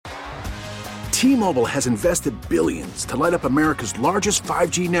T-Mobile has invested billions to light up America's largest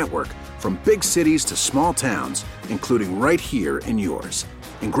 5G network, from big cities to small towns, including right here in yours.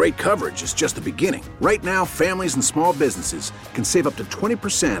 And great coverage is just the beginning. Right now, families and small businesses can save up to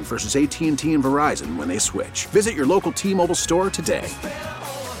 20% versus AT&T and Verizon when they switch. Visit your local T-Mobile store today.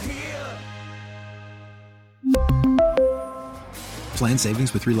 Plan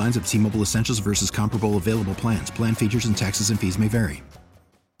savings with 3 lines of T-Mobile Essentials versus comparable available plans. Plan features and taxes and fees may vary.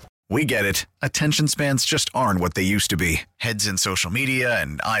 We get it. Attention spans just aren't what they used to be. Heads in social media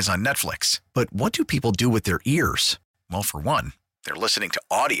and eyes on Netflix. But what do people do with their ears? Well, for one, they're listening to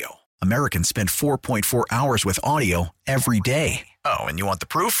audio. Americans spend 4.4 hours with audio every day. Oh, and you want the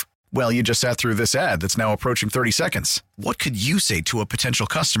proof? Well, you just sat through this ad that's now approaching 30 seconds. What could you say to a potential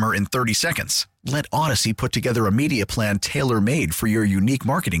customer in 30 seconds? Let Odyssey put together a media plan tailor-made for your unique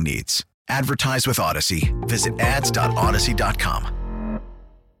marketing needs. Advertise with Odyssey. Visit ads.odyssey.com.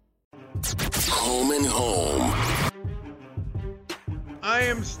 Home and Home. I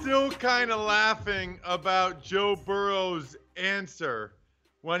am still kind of laughing about Joe Burrow's answer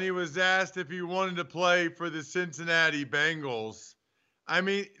when he was asked if he wanted to play for the Cincinnati Bengals. I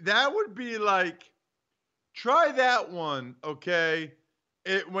mean, that would be like, try that one, okay?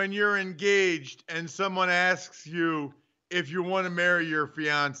 When you're engaged and someone asks you if you want to marry your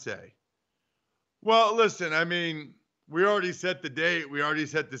fiance. Well, listen, I mean, we already set the date. We already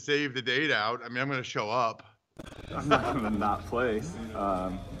set the save the date out. I mean, I'm going to show up. I'm not going to not play.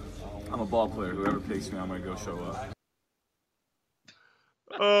 I'm a ball player. Whoever picks me, I'm going to go show up.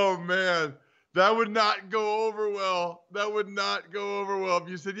 Oh, man. That would not go over well. That would not go over well if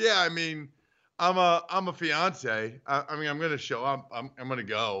you said, yeah, I mean, I'm a fiance. I mean, I'm going to show up. I'm going to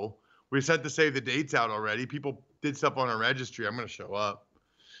go. We set to save the dates out already. People did stuff on our registry. I'm going to show up.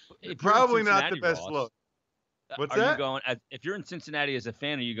 Probably not the best look. What's that? You going, if you're in Cincinnati as a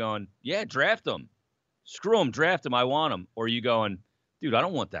fan, are you going, yeah, draft him. Screw him, draft him. I want him. Or are you going, dude, I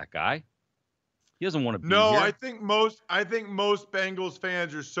don't want that guy. He doesn't want to be here. No, I think most Bengals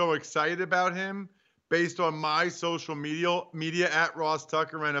fans are so excited about him based on my social media at Ross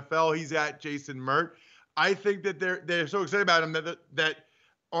Tucker NFL. He's at Jason Mert. I think that they're so excited about him that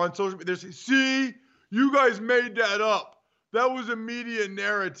on social media, they're saying, see, you guys made that up. That was a media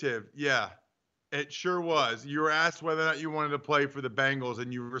narrative. Yeah, it sure was. You were asked whether or not you wanted to play for the Bengals,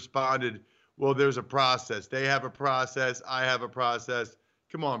 and you responded, well, there's a process. They have a process. I have a process.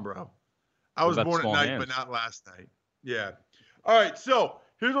 Come on, bro. I was born at night, but not last night. Yeah. All right, so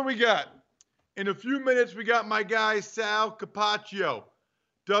here's what we got. In a few minutes, we got my guy, Sal Capaccio,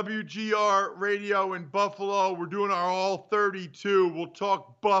 WGR Radio in Buffalo. We're doing our All 32. We'll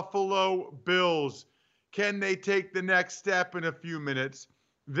talk Buffalo Bills. Can they take the next step in a few minutes?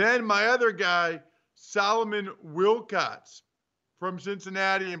 Then my other guy, Solomon Wilcots from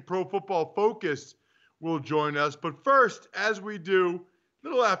Cincinnati and Pro Football Focus will join us. But first, as we do, a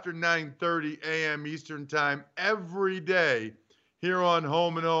little after 9:30 a.m. Eastern Time every day here on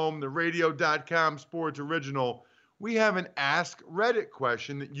Home and Home, the radio.com sports original, we have an Ask Reddit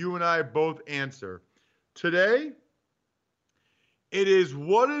question that you and I both answer. Today, it is,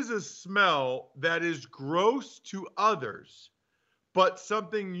 what is a smell that is gross to others, but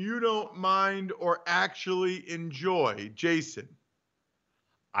something you don't mind or actually enjoy? Jason.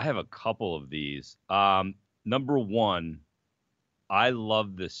 I have a couple of these. Number one, I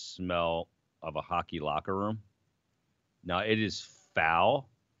love the smell of a hockey locker room. Now, it is foul,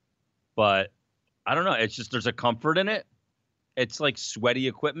 but I don't know. It's just there's a comfort in it. It's like sweaty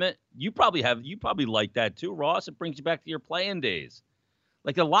equipment. You probably like that too, Ross. It brings you back to your playing days.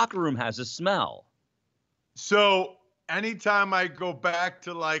 Like the locker room has a smell. So anytime I go back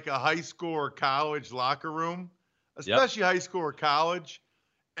to like a high school or college locker room, especially high school or college,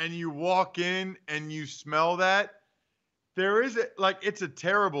 and you walk in and you smell that, there is it's a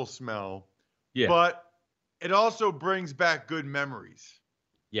terrible smell, but it also brings back good memories.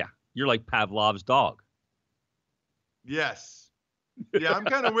 Yeah, you're like Pavlov's dog. Yes. Yeah, I'm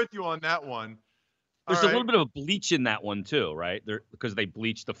kind of with you on that one. There's a little bit of bleach in that one too, right? Because they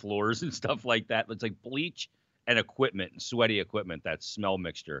bleach the floors and stuff like that. It's like bleach and equipment, and sweaty equipment, that smell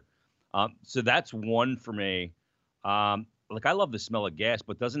mixture. So that's one for me. I love the smell of gas,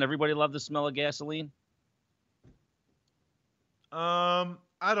 but doesn't everybody love the smell of gasoline? I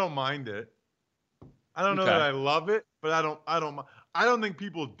don't mind it. I don't know that I love it, but I don't think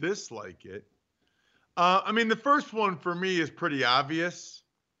people dislike it. I mean, the first one for me is pretty obvious.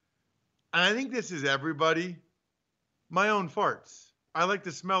 And I think this is everybody. My own farts. I like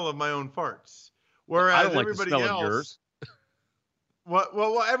the smell of my own farts. Whereas I don't like everybody the smell else, of yours.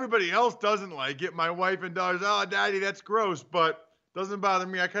 well, everybody else doesn't like it. My wife and daughters, oh, Daddy, that's gross. But Doesn't bother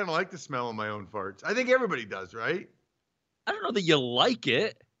me. I kind of like the smell of my own farts. I think everybody does, right? I don't know that you like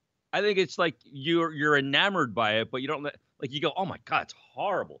it. I think it's like you're enamored by it, but you don't like you go, oh my God, it's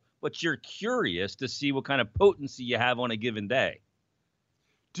horrible. But you're curious to see what kind of potency you have on a given day.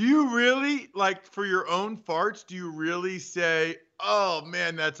 Do you really, like, for your own farts, do you really say, oh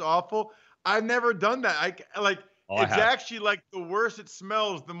man, that's awful? I've never done that. It's actually like the worse it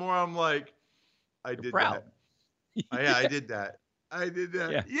smells, the more I'm like, I did that. Yeah, I did that. I did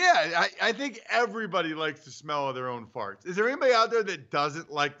that. Yeah, I think everybody likes the smell of their own farts. Is there anybody out there that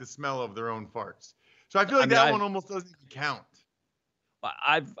doesn't like the smell of their own farts? So I feel like that one almost doesn't even count.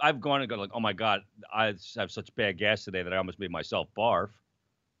 I've gone and gone like, oh my God, I have such bad gas today that I almost made myself barf.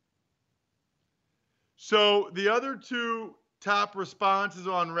 So the other two top responses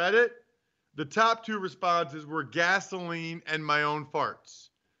on Reddit, the top two responses were gasoline and my own farts.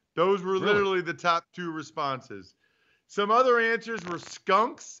 Those were literally the top two responses. Some other answers were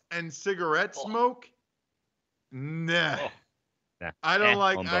skunks and cigarette smoke. Nah. I don't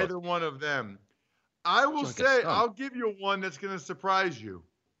like either one of them. I will say, I'll give you one that's going to surprise you.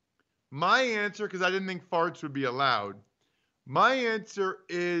 My answer, because I didn't think farts would be allowed, my answer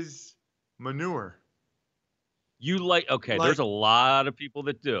is manure. There's a lot of people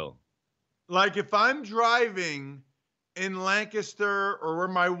that do. Like if I'm driving in Lancaster or where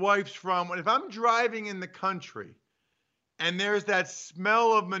my wife's from, if I'm driving in the country and there's that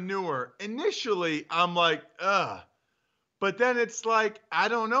smell of manure, initially I'm like, ugh. But then it's like, I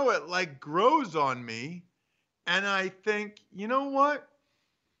don't know, it like grows on me. And I think, you know what?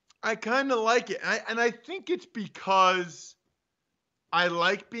 I kind of like it. And I think it's because I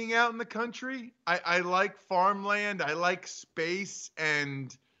like being out in the country. I like farmland. I like space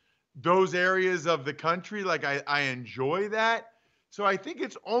and those areas of the country. Like I enjoy that. So I think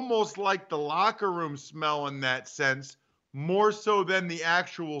it's almost like the locker room smell in that sense, more so than the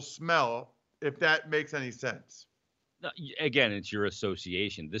actual smell, if that makes any sense. Again, it's your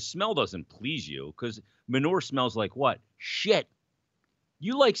association. The smell doesn't please you because manure smells like what? Shit.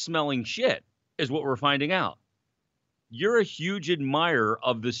 You like smelling shit, is what we're finding out. You're a huge admirer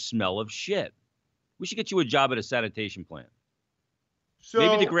of the smell of shit. We should get you a job at a sanitation plant. So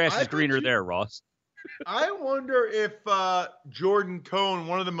maybe the grass is greener there, Ross. I wonder if Jordan Cohn,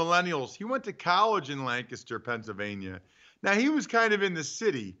 one of the millennials, he went to college in Lancaster, Pennsylvania. Now, he was kind of in the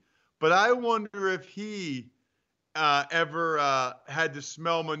city, but I wonder if he ever had to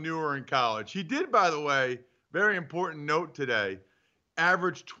smell manure in college. He did, by the way, very important note today,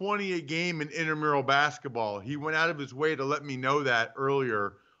 averaged 20 a game in intramural basketball. He went out of his way to let me know that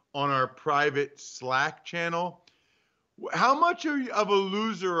earlier on our private Slack channel. How much of a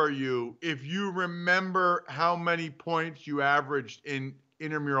loser are you if you remember how many points you averaged in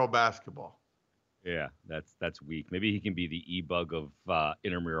intramural basketball? Yeah, that's weak. Maybe he can be the e-bug of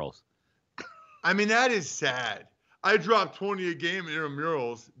intramurals. I mean, that is sad. I dropped 20 a game in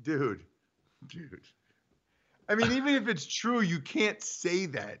intramurals. Dude. I mean, even if it's true, you can't say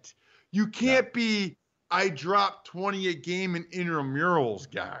that. You can't be, I dropped 20 a game in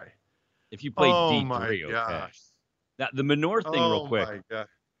intramurals guy. If you play D3, okay. Now, the manure thing real quick. Oh, my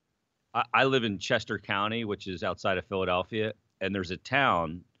God. I live in Chester County, which is outside of Philadelphia, and there's a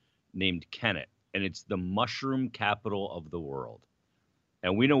town named Kennett, and it's the mushroom capital of the world.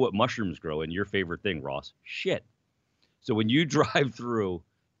 And we know what mushrooms grow, and your favorite thing, Ross, shit. So when you drive through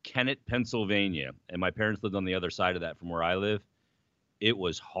Kennett, Pennsylvania, and my parents lived on the other side of that from where I live, it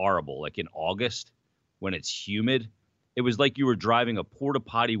was horrible. Like in August, when it's humid, it was like you were driving a porta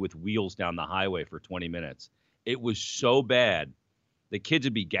potty with wheels down the highway for 20 minutes. It was so bad. The kids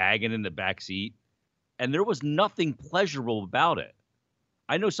would be gagging in the back seat, and there was nothing pleasurable about it.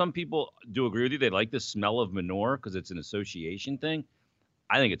 I know some people do agree with you. They like the smell of manure because it's an association thing.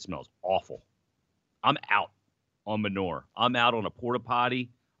 I think it smells awful. I'm out on manure. I'm out on a porta potty.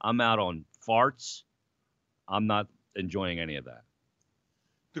 I'm out on farts. I'm not enjoying any of that.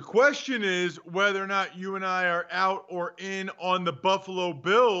 The question is whether or not you and I are out or in on the Buffalo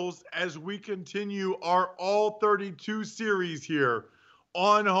Bills as we continue our All 32 series here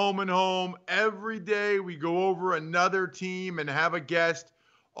on Home and Home. Every day we go over another team and have a guest.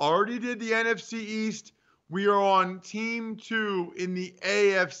 Already did the NFC East. We are on Team 2 in the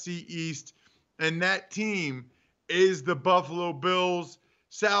AFC East, and that team is the Buffalo Bills.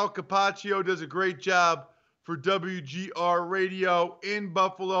 Sal Capaccio does a great job for WGR Radio in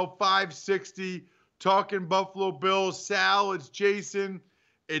Buffalo, 560, talking Buffalo Bills. Sal, it's Jason,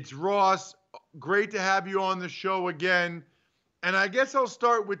 it's Ross. Great to have you on the show again. And I guess I'll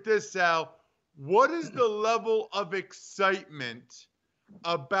start with this, Sal. What is the level of excitement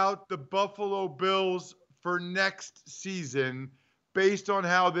about the Buffalo Bills for next season based on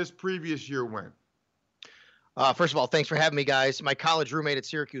how this previous year went? First of all, thanks for having me, guys. My college roommate at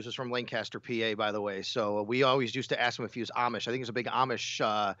Syracuse is from Lancaster, PA, by the way. So we always used to ask him if he was Amish. I think it's a big Amish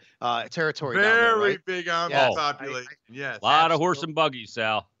territory down there, Very right? big Amish Yes. population. Yes. A lot of horse and buggies,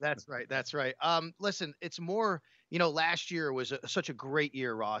 Sal. That's right. That's right. Listen, it's more, last year was such a great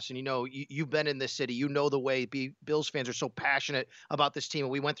year, Ross. And, you've been in this city. You know the way Bills fans are so passionate about this team.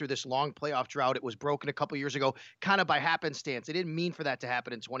 And we went through this long playoff drought. It was broken a couple years ago, kind of by happenstance. They didn't mean for that to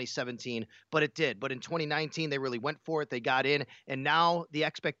happen in 2017, but it did. But in 2019, they really went for it. They got in. And now the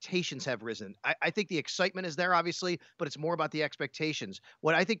expectations have risen. I think the excitement is there, obviously, but it's more about the expectations.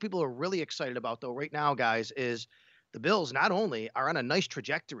 What I think people are really excited about, though, right now, guys, is the Bills not only are on a nice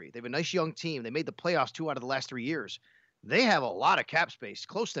trajectory, they have a nice young team. They made the playoffs 2 out of the last 3 years. They have a lot of cap space,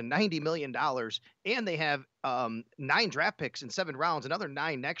 close to $90 million, and they have 9 draft picks in 7 rounds, another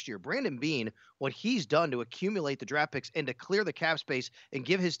 9 next year. Brandon Beane, what he's done to accumulate the draft picks and to clear the cap space and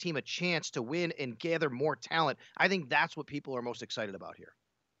give his team a chance to win and gather more talent, I think that's what people are most excited about here.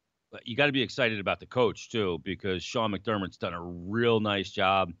 You got to be excited about the coach, too, because Sean McDermott's done a real nice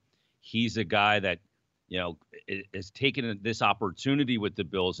job. He's a guy that has taken this opportunity with the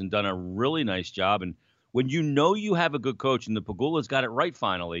Bills and done a really nice job. And when you have a good coach, and the Pegulas got it right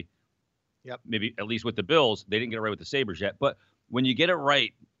finally, maybe at least with the Bills, they didn't get it right with the Sabres yet. But when you get it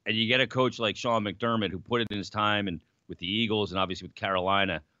right and you get a coach like Sean McDermott who put it in his time and with the Eagles and obviously with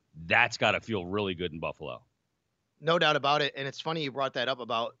Carolina, that's got to feel really good in Buffalo. No doubt about it. And it's funny you brought that up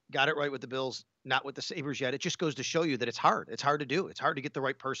about got it right with the Bills, not with the Sabres yet. It just goes to show you that it's hard. It's hard to do. It's hard to get the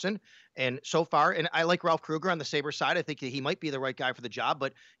right person. And so far, and I like Ralph Krueger on the Sabres side. I think that he might be the right guy for the job,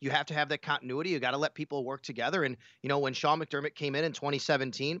 but you have to have that continuity. You got to let people work together. And, when Sean McDermott came in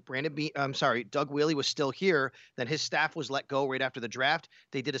 2017, Doug Wheely was still here. Then his staff was let go right after the draft.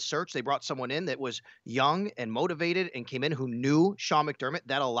 They did a search. They brought someone in that was young and motivated and came in who knew Sean McDermott.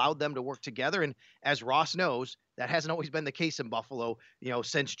 That allowed them to work together. And as Ross knows, that hasn't always been the case in Buffalo,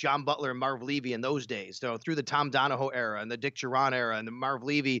 since John Butler and Marv Levy in those days, through the Tom Donahoe era and the Dick Duran era and the Marv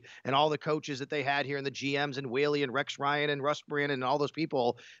Levy and all the coaches that they had here and the GMs and Whaley and Rex Ryan and Russ Brandon and all those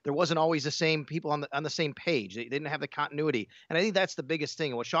people. There wasn't always the same people on the same page. They didn't have the continuity. And I think that's the biggest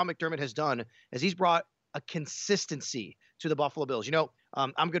thing. And what Sean McDermott has done is he's brought a consistency to the Buffalo Bills.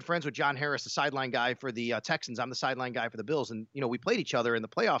 I'm good friends with John Harris, the sideline guy for the Texans. I'm the sideline guy for the Bills. And, we played each other in the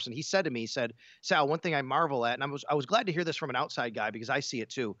playoffs. And he said to me, Sal, one thing I marvel at, and I was glad to hear this from an outside guy because I see it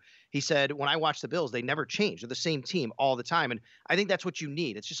too. He said, when I watch the Bills, they never change. They're the same team all the time. And I think that's what you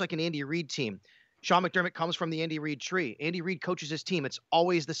need. It's just like an Andy Reid team. Sean McDermott comes from the Andy Reid tree. Andy Reid coaches his team. It's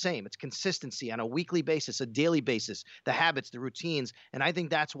always the same. It's consistency on a weekly basis, a daily basis, the habits, the routines. And I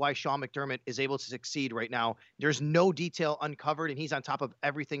think that's why Sean McDermott is able to succeed right now. There's no detail uncovered, and he's on top of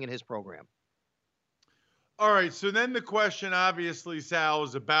everything in his program. All right, so then the question, obviously, Sal,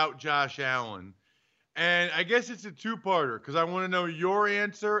 is about Josh Allen. And I guess it's a two-parter because I want to know your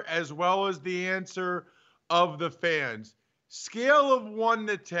answer as well as the answer of the fans. Scale of 1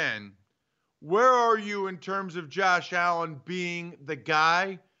 to 10. Where are you in terms of Josh Allen being the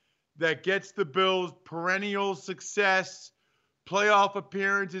guy that gets the Bills perennial success, playoff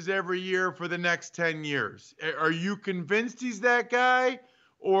appearances every year for the next 10 years? Are you convinced he's that guy,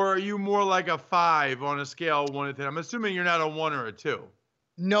 or are you more like a 5 on a scale of 1 to 10? I'm assuming you're not a 1 or a 2.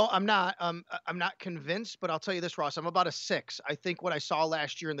 No, I'm not. I'm not convinced, but I'll tell you this, Ross. I'm about a 6. I think what I saw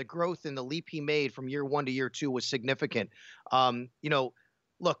last year and the growth and the leap he made from year 1 to year 2 was significant.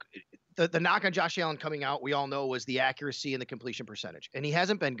 Look, the knock on Josh Allen coming out, we all know, was the accuracy and the completion percentage. And he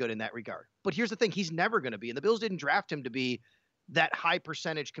hasn't been good in that regard. But here's the thing. He's never going to be. And the Bills didn't draft him to be that high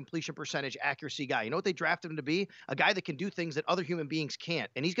percentage, completion percentage, accuracy guy. You know what they drafted him to be? A guy that can do things that other human beings can't.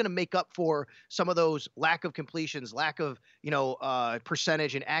 And he's going to make up for some of those lack of completions, lack of,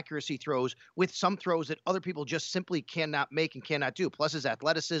 percentage and accuracy throws with some throws that other people just simply cannot make and cannot do. Plus his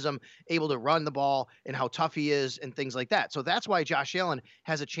athleticism, able to run the ball and how tough he is and things like that. So that's why Josh Allen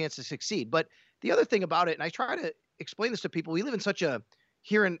has a chance to succeed. But the other thing about it, and I try to explain this to people, we live in such a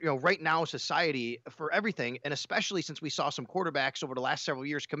here in right now society for everything, and especially since we saw some quarterbacks over the last several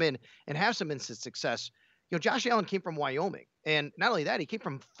years come in and have some instant success. Josh Allen came from Wyoming, and not only that, he came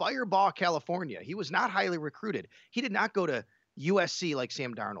from Firebaugh, California. He was not highly recruited. He did not go to USC like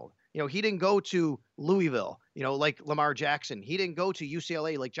Sam Darnold. He didn't go to Louisville, like Lamar Jackson. He didn't go to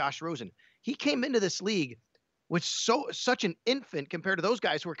UCLA like Josh Rosen. He came into this league with such an infant compared to those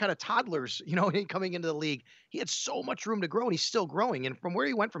guys who were kind of toddlers, coming into the league. He had so much room to grow, and he's still growing. And from where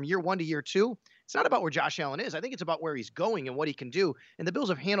he went from year 1 to year 2, it's not about where Josh Allen is. I think it's about where he's going and what he can do. And the Bills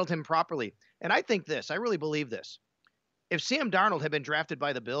have handled him properly. And I think I really believe this. If Sam Darnold had been drafted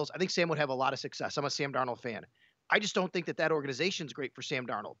by the Bills, I think Sam would have a lot of success. I'm a Sam Darnold fan. I just don't think that organization's great for Sam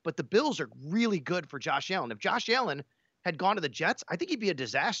Darnold. But the Bills are really good for Josh Allen. If Josh Allen had gone to the Jets, I think he'd be a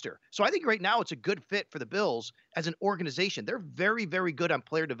disaster. So I think right now it's a good fit for the Bills as an organization. They're very, very good on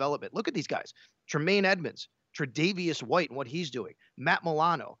player development. Look at these guys. Tremaine Edmonds, Tre'Davious White and what he's doing, Matt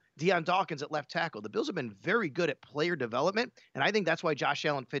Milano, Deion Dawkins at left tackle. The Bills have been very good at player development, and I think that's why Josh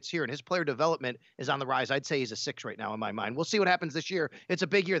Allen fits here, and his player development is on the rise. I'd say he's a 6 right now in my mind. We'll see what happens this year. It's a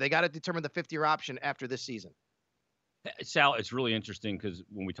big year. They got to determine the fifth-year option after this season. Sal, it's really interesting because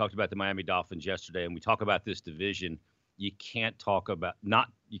when we talked about the Miami Dolphins yesterday and we talk about this division, you can't talk about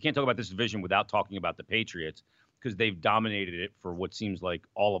this division without talking about the Patriots because they've dominated it for what seems like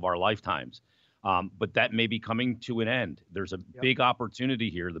all of our lifetimes. But that may be coming to an end. There's a big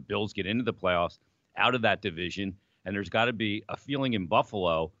opportunity here. The Bills get into the playoffs out of that division, and there's got to be a feeling in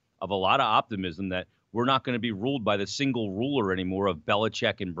Buffalo of a lot of optimism that we're not going to be ruled by the single ruler anymore of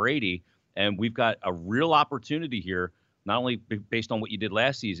Belichick and Brady. And we've got a real opportunity here, not only based on what you did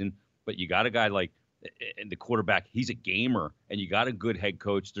last season, but you got a guy like the quarterback. He's a gamer, and you got a good head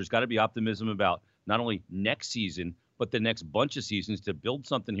coach. There's got to be optimism about not only next season, but the next bunch of seasons to build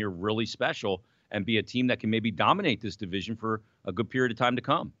something here really special and be a team that can maybe dominate this division for a good period of time to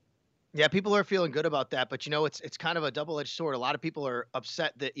come. Yeah, people are feeling good about that, but it's kind of a double-edged sword. A lot of people are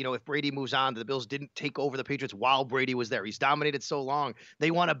upset that, if Brady moves on, the Bills didn't take over the Patriots while Brady was there. He's dominated so long.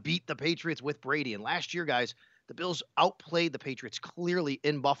 They want to beat the Patriots with Brady. And last year, guys, the Bills outplayed the Patriots clearly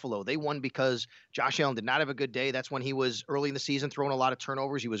in Buffalo. They won because Josh Allen did not have a good day. That's when he was early in the season throwing a lot of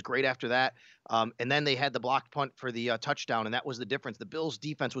turnovers. He was great after that. And then they had the blocked punt for the touchdown, and that was the difference. The Bills'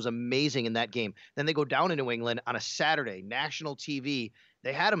 defense was amazing in that game. Then they go down to New England on a Saturday, national TV.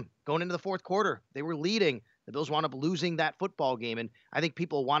 They had them going into the fourth quarter. They were leading. The Bills wound up losing that football game, and I think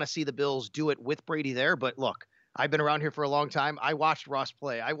people want to see the Bills do it with Brady there. But look, I've been around here for a long time. I watched Ross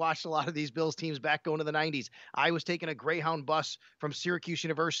play. I watched a lot of these Bills teams back going to the 90s. I was taking a Greyhound bus from Syracuse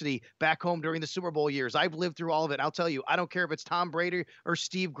University back home during the Super Bowl years. I've lived through all of it. I'll tell you, I don't care if it's Tom Brady or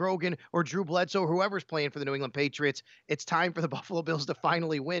Steve Grogan or Drew Bledsoe or whoever's playing for the New England Patriots. It's time for the Buffalo Bills to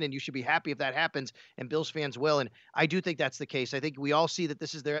finally win, and you should be happy if that happens, and Bills fans will. And I do think that's the case. I think we all see that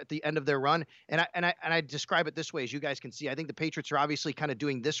this is at the end of their run, and I describe it this way, as you guys can see. I think the Patriots are obviously kind of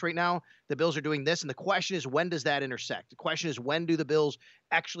doing this right now. The Bills are doing this, and the question is, when does that intersect? The question is, when do the Bills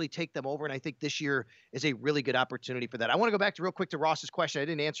actually take them over? And I think this year is a really good opportunity for that. I want to go back real quick to Ross's question. I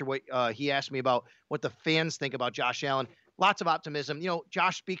didn't answer what he asked me about what the fans think about Josh Allen. Lots of optimism.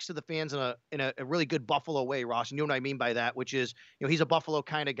 Josh speaks to the fans in a really good Buffalo way, Ross. And you know what I mean by that, which is, he's a Buffalo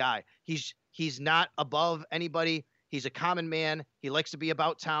kind of guy. He's not above anybody. He's a common man. He likes to be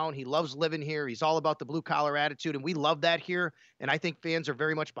about town. He loves living here. He's all about the blue-collar attitude, and we love that here. And I think fans are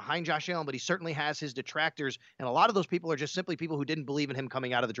very much behind Josh Allen, but he certainly has his detractors, and a lot of those people are just simply people who didn't believe in him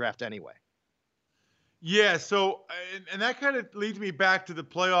coming out of the draft anyway. Yeah, so, and that kind of leads me back to the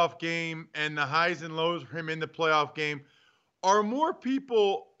playoff game and the highs and lows for him in the playoff game. Are more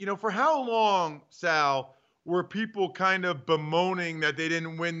people, for how long, Sal, were people kind of bemoaning that they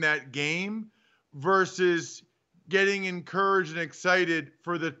didn't win that game versus getting encouraged and excited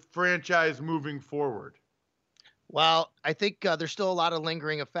for the franchise moving forward? Well, I think there's still a lot of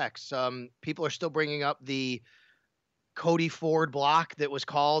lingering effects. People are still bringing up the Cody Ford block that was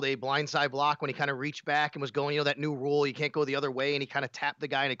called a blindside block when he kind of reached back and was going, that new rule, you can't go the other way, and he kind of tapped the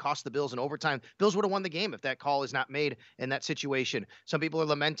guy and it cost the Bills in overtime. Bills would have won the game if that call is not made in that situation. Some people are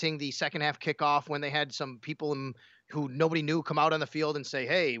lamenting the second half kickoff when they had some people who nobody knew come out on the field and say,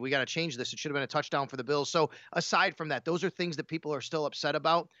 hey, we got to change this. It should have been a touchdown for the Bills. So aside from that, those are things that people are still upset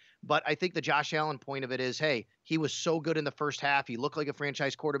about. But I think the Josh Allen point of it is, hey, he was so good in the first half. He looked like a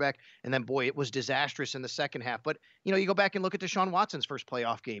franchise quarterback. And then, boy, it was disastrous in the second half. But, you go back and look at Deshaun Watson's first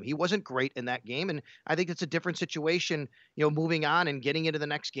playoff game. He wasn't great in that game. And I think it's a different situation, moving on and getting into the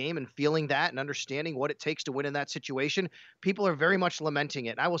next game and feeling that and understanding what it takes to win in that situation. People are very much lamenting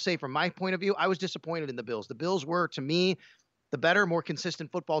it. And I will say, from my point of view, I was disappointed in the Bills. The Bills were, to me, the better, more consistent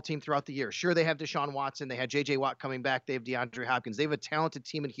football team throughout the year. Sure, they have Deshaun Watson. They had J.J. Watt coming back. They have DeAndre Hopkins. They have a talented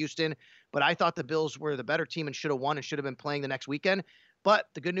team in Houston. But I thought the Bills were the better team and should have won and should have been playing the next weekend. But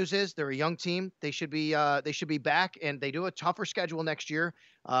the good news is they're a young team. They should be back, and they do a tougher schedule next year,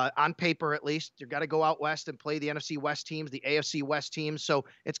 on paper at least. They've got to go out west and play the NFC West teams, the AFC West teams. So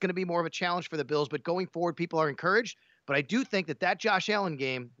it's going to be more of a challenge for the Bills. But going forward, people are encouraged. But I do think that Josh Allen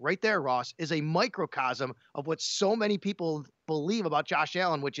game right there, Ross, is a microcosm of what so many people believe about Josh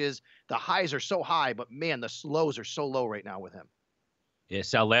Allen, which is the highs are so high, but man, the lows are so low right now with him. Yeah,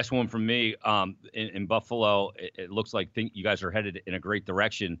 Sal, last one from me. In Buffalo, it looks like you guys are headed in a great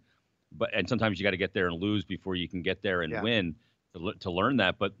direction, and sometimes you got to get there and lose before you can get there and win to learn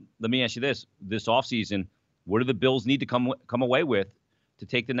that. But let me ask you this offseason, What do the Bills need to come away with to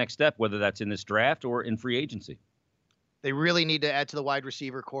take the next step, whether that's in this draft or in free agency? They really need to add to the wide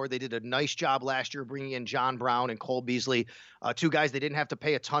receiver core. They did a nice job last year bringing in John Brown and Cole Beasley, two guys they didn't have to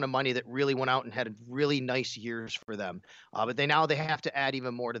pay a ton of money that really went out and had really nice years for them. But they have to add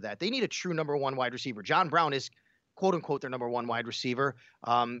even more to that. They need a true number one wide receiver. John Brown is, quote unquote, their number one wide receiver.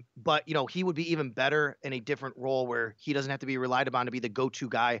 But, he would be even better in a different role where he doesn't have to be relied upon to be the go-to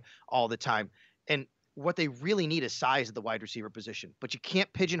guy all the time. And what they really need is size at the wide receiver position, but you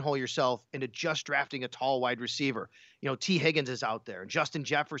can't pigeonhole yourself into just drafting a tall wide receiver. T. Higgins is out there and Justin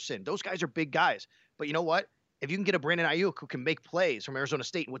Jefferson. Those guys are big guys, but you know what? If you can get a Brandon Ayuk who can make plays from Arizona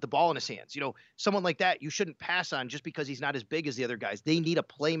State and with the ball in his hands, someone like that, you shouldn't pass on just because he's not as big as the other guys. They need a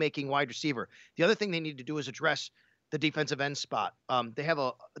playmaking wide receiver. The other thing they need to do is address the defensive end spot. They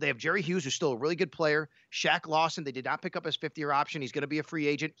have Jerry Hughes, who's still a really good player. Shaq Lawson, they did not pick up his fifth-year option. He's going to be a free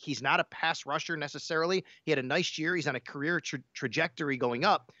agent. He's not a pass rusher necessarily. He had a nice year. He's on a career trajectory going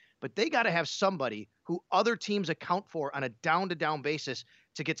up. But they got to have somebody who other teams account for on a down-to-down basis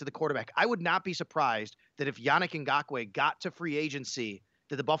to get to the quarterback. I would not be surprised that if Yannick Ngakoue got to free agency,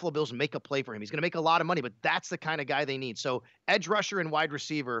 that the Buffalo Bills make a play for him. He's going to make a lot of money, but that's the kind of guy they need. So edge rusher and wide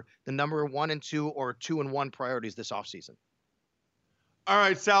receiver, the number 1 and 2 or 2 and 1 priorities this offseason. All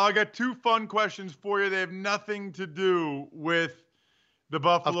right, Sal, I got two fun questions for you. They have nothing to do with the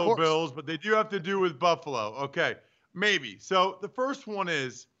Buffalo Bills, but they do have to do with Buffalo. Okay, maybe. So the first one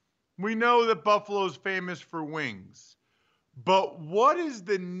is, we know that Buffalo is famous for wings, but what is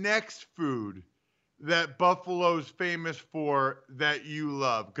the next food that Buffalo's famous for that you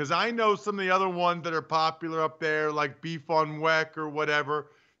love? Because I know some of the other ones that are popular up there, like beef on weck or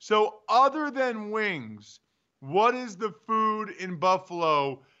whatever. So other than wings, what is the food in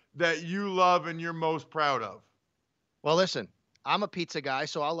Buffalo that you love and you're most proud of? Well, listen, I'm a pizza guy,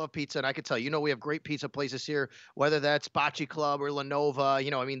 so I love pizza, and I can tell you, we have great pizza places here, whether that's Bocce Club or La Nova.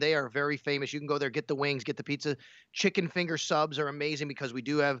 They are very famous. You can go there, get the wings, get the pizza. Chicken finger subs are amazing because we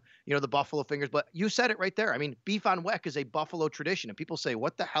do have, the buffalo fingers. But you said it right there. Beef on weck is a Buffalo tradition, and people say,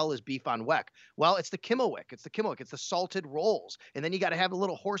 what the hell is beef on weck? Well, it's the Kimmelwick. It's the salted rolls, and then you got to have a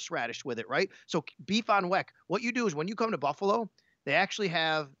little horseradish with it, right? So beef on weck, what you do is when you come to Buffalo, they actually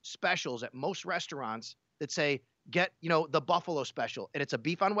have specials at most restaurants that say, get, the Buffalo special, and it's a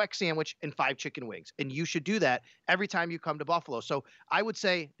beef on weck sandwich and 5 chicken wings. And you should do that every time you come to Buffalo. So I would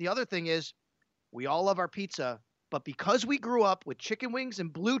say the other thing is we all love our pizza, but because we grew up with chicken wings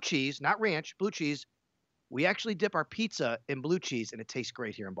and blue cheese, not ranch, blue cheese, we actually dip our pizza in blue cheese, and it tastes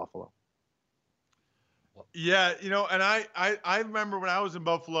great here in Buffalo. Yeah, and I remember when I was in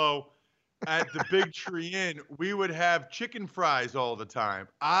Buffalo at the Big Tree Inn, we would have chicken fries all the time.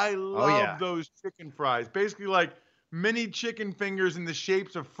 I love those chicken fries. Basically like mini chicken fingers in the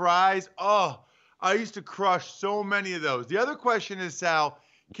shapes of fries. Oh, I used to crush so many of those. The other question is, Sal,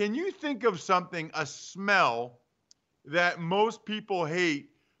 can you think of something, a smell that most people hate,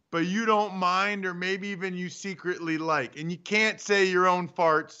 but you don't mind, or maybe even you secretly like? And you can't say your own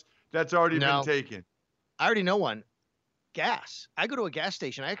farts. That's already been taken. I already know one. Gas. I go to a gas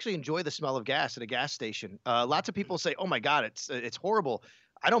station. I actually enjoy the smell of gas at a gas station. Lots of people say, oh my God, it's horrible.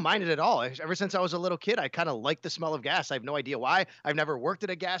 I don't mind it at all. Ever since I was a little kid, I kind of like the smell of gas. I have no idea why. I've never worked at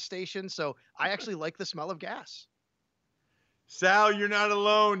a gas station, so I actually like the smell of gas. Sal, you're not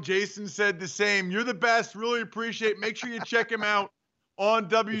alone. Jason said the same. You're the best. Really appreciate it. Make sure you check him out on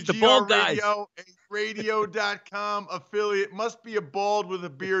WGR Radio, a radio.com affiliate. Must be a bald with a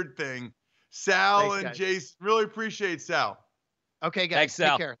beard thing. Sal Thanks, and guys. Jason, really appreciate Sal. Okay, guys. Thanks,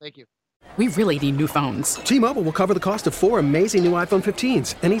 Sal. Take care. Thank you. We really need new phones. T-Mobile will cover the cost of 4 amazing new iPhone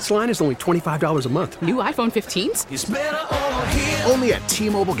 15s, and each line is only $25 a month. New iPhone 15s? It's better over here. Only at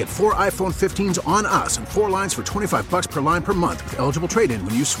T-Mobile, get 4 iPhone 15s on us and 4 lines for $25 per line per month with eligible trade-in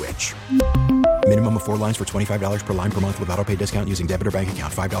when you switch. Minimum of 4 lines for $25 per line per month with autopay discount using debit or bank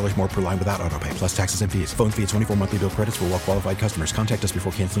account. $5 more per line without autopay, plus taxes and fees. Phone fee at 24 monthly bill credits for well-qualified customers. Contact us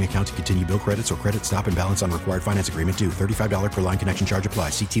before canceling account to continue bill credits or credit stop and balance on required finance agreement due. $35 per line connection charge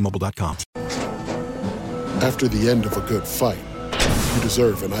applies. See T-Mobile.com. After the end of a good fight, you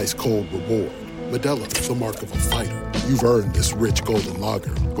deserve an ice-cold reward. Modelo is the mark of a fighter. You've earned this rich golden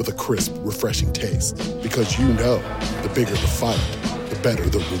lager with a crisp, refreshing taste. Because you know, the bigger the fight, the better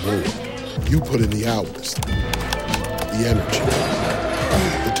the reward. You put in the hours, the energy,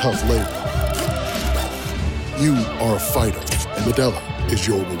 the tough labor. You are a fighter, and Modelo is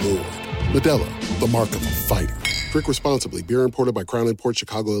your reward. Modelo, the mark of a fighter. Drink responsibly. Beer imported by Crown Imports,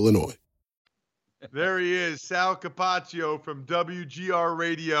 Chicago, Illinois. There he is, Sal Capaccio from WGR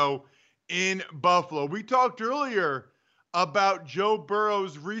Radio in Buffalo. We talked earlier about Joe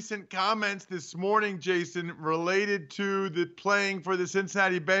Burrow's recent comments this morning, Jason, related to the playing for the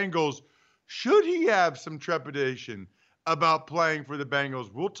Cincinnati Bengals. Should he have some trepidation about playing for the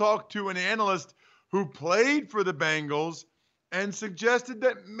Bengals? We'll talk to an analyst who played for the Bengals and suggested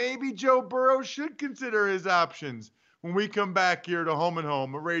that maybe Joe Burrow should consider his options when we come back here to Home and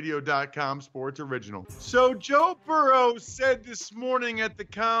Home, a radio.com sports original. So Joe Burrow said this morning at the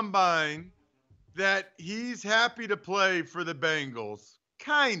Combine that he's happy to play for the Bengals.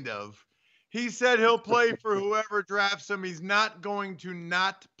 Kind of. He said he'll play for whoever drafts him. He's not going to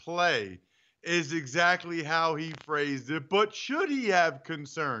not play, is exactly how he phrased it. But should he have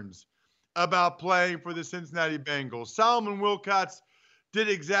concerns about playing for the Cincinnati Bengals? Solomon Wilcots did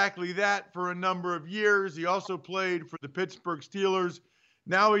exactly that for a number of years. He also played for the Pittsburgh Steelers.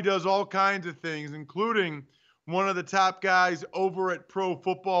 Now he does all kinds of things, including one of the top guys over at Pro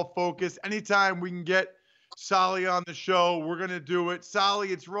Football Focus. Anytime we can get Solly on the show, we're going to do it.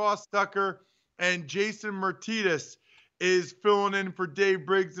 Solly, it's Ross Tucker and Jason Martinez is filling in for Dave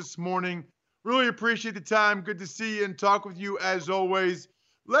Briggs this morning. Really appreciate the time. Good to see you and talk with you as always.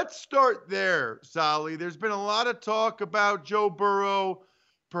 Let's start there, Solly. There's been a lot of talk about Joe Burrow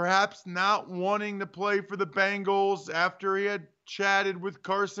perhaps not wanting to play for the Bengals after he had chatted with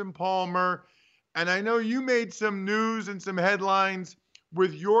Carson Palmer. And I know you made some news and some headlines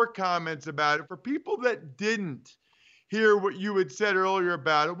with your comments about it. For people that didn't hear what you had said earlier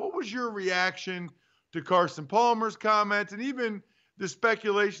about it, what was your reaction to Carson Palmer's comments and even the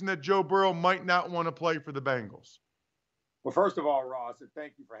speculation that Joe Burrow might not want to play for the Bengals? Well, first of all, Ross, and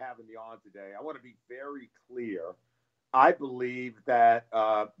thank you for having me on today. I want to be very clear. I believe that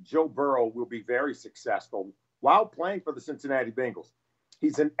Joe Burrow will be very successful while playing for the Cincinnati Bengals.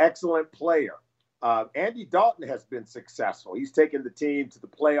 He's an excellent player. Andy Dalton has been successful. He's taken the team to the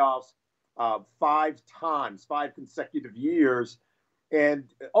playoffs 5 times, 5 consecutive years.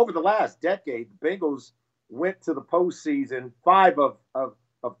 And over the last decade, the Bengals went to the postseason 5 of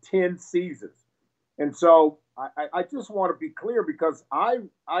 10 seasons. And so I just want to be clear because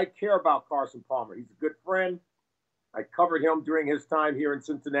I care about Carson Palmer. He's a good friend. I covered him during his time here in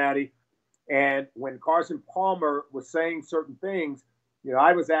Cincinnati. And when Carson Palmer was saying certain things,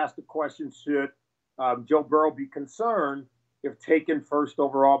 I was asked the question, should Joe Burrow be concerned if taken first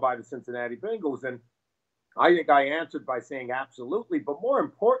overall by the Cincinnati Bengals? And I think I answered by saying absolutely. But more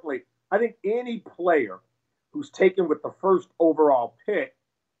importantly, I think any player who's taken with the first overall pick,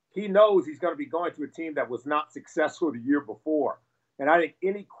 he knows he's going to be going to a team that was not successful the year before. And I think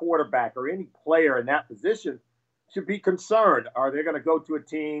any quarterback or any player in that position should be concerned. Are they going to go to a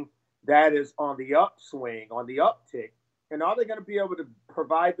team that is on the upswing, on the uptick? And are they going to be able to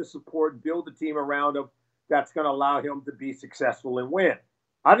provide the support and build a team around him that's going to allow him to be successful and win?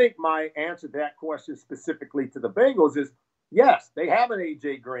 I think my answer to that question specifically to the Bengals is yes, they have an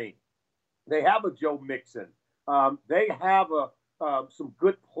A.J. Green. They have a Joe Mixon. They have some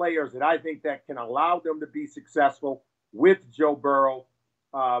good players that I think that can allow them to be successful with Joe Burrow.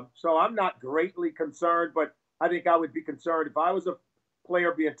 So I'm not greatly concerned, but I think I would be concerned if I was a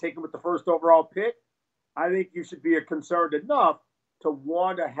player being taken with the first overall pick. I think you should be concerned enough to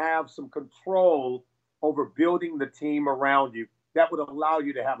want to have some control over building the team around you that would allow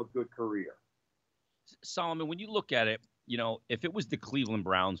you to have a good career. Solomon, when you look at it, if it was the Cleveland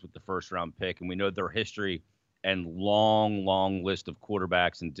Browns with the first round pick, and we know their history and long list of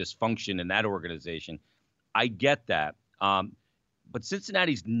quarterbacks and dysfunction in that organization, I get that. But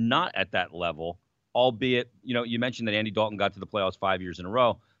Cincinnati's not at that level, albeit, you mentioned that Andy Dalton got to the playoffs 5 years in a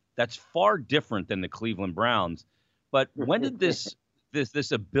row. That's far different than the Cleveland Browns. But when did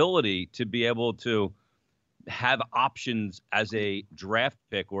this ability to be able to have options as a draft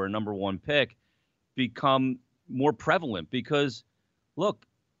pick or a number 1 pick become more prevalent? Because, look,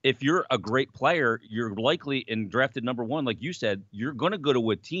 if you're a great player, you're likely in drafted number 1, like you said, you're going to go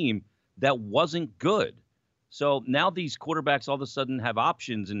to a team that wasn't good. So now these quarterbacks all of a sudden have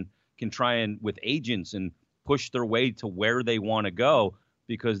options and can try and, with agents, and push their way to where they want to go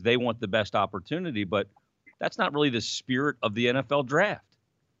because they want the best opportunity. But that's not really the spirit of the NFL draft.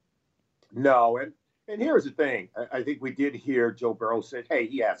 No, and here's the thing. I think we did hear Joe Burrow say, hey,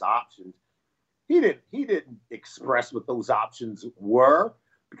 he has options. He didn't express what those options were,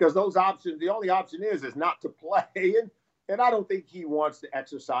 because those options, the only option is not to play. And I don't think he wants to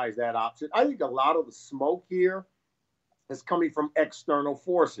exercise that option. I think a lot of the smoke here is coming from external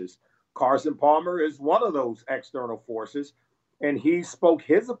forces. Carson Palmer is one of those external forces, and he spoke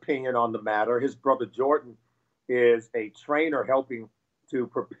his opinion on the matter. His brother Jordan is a trainer helping to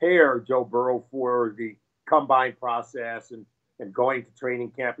prepare Joe Burrow for the combine process and going to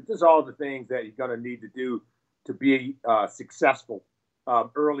training camp. It's just all the things that he's going to need to do to be successful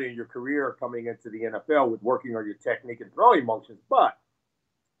early in your career coming into the NFL with working on your technique and throwing motions. But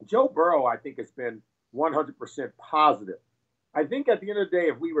Joe Burrow, I think, has been 100% positive. I think at the end of the day,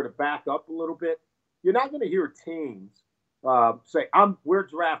 if we were to back up a little bit, you're not going to hear teams say, we're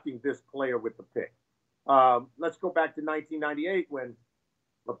drafting this player with the pick. Let's go back to 1998 when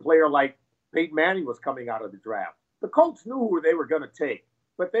a player like Peyton Manning was coming out of the draft. The Colts knew who they were going to take,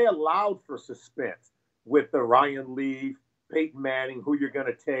 but they allowed for suspense with the Ryan Leaf, Peyton Manning, who you're going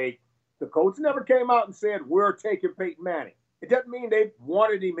to take. The Colts never came out and said, we're taking Peyton Manning. It doesn't mean they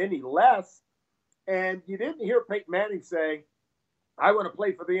wanted him any less. And you didn't hear Peyton Manning saying, I want to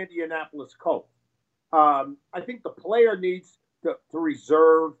play for the Indianapolis Colts. I think the player needs to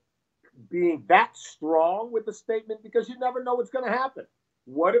reserve being that strong with the statement because you never know what's going to happen.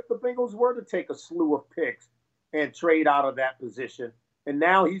 What if the Bengals were to take a slew of picks and trade out of that position? And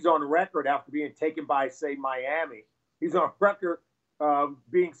now he's on record after being taken by, say, Miami. He's on record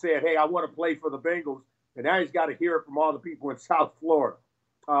being said, hey, I want to play for the Bengals. And now he's got to hear it from all the people in South Florida.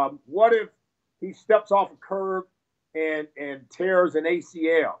 What if he steps off a curb and tears an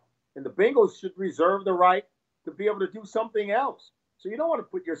ACL? And the Bengals should reserve the right to be able to do something else. So you don't want to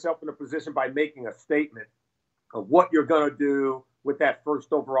put yourself in a position by making a statement of what you're going to do with that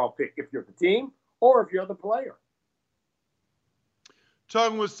first overall pick if you're the team or if you're the player.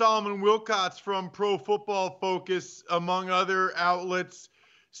 Talking with Solomon Wilcots from Pro Football Focus, among other outlets.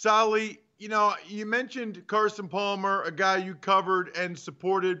 Solly, you mentioned Carson Palmer, a guy you covered and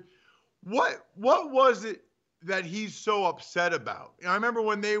supported. What was it that he's so upset about? I remember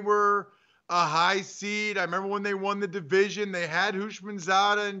when they were a high seed. I remember when they won the division. They had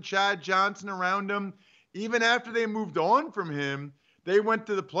Houshmandzadeh and Chad Johnson around him. Even after they moved on from him, they went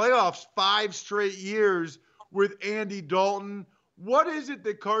to the playoffs 5 straight years with Andy Dalton. What is it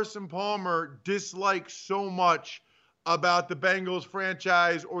that Carson Palmer dislikes so much about the Bengals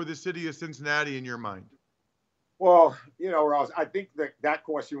franchise or the city of Cincinnati in your mind? Well, Ross, I think that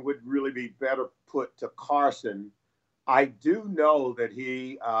question would really be better put to Carson. I do know that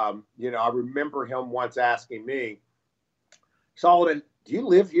he, I remember him once asking me, Solomon, do you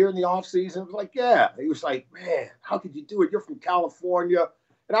live here in the off season? I was like, yeah. He was like, man, how could you do it? You're from California.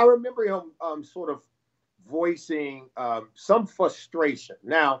 And I remember him sort of voicing some frustration.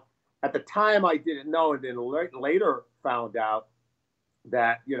 Now, at the time, I didn't know, and then later found out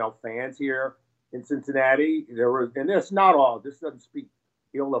that, fans here in Cincinnati, and it's not all, this doesn't speak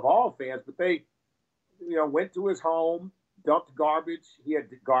ill of all fans, but they, went to his home, dumped garbage. He had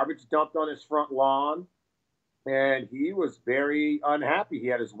garbage dumped on his front lawn, and he was very unhappy. He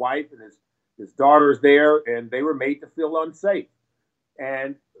had his wife and his daughters there, and they were made to feel unsafe.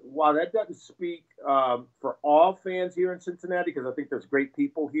 And while that doesn't speak for all fans here in Cincinnati, because I think there's great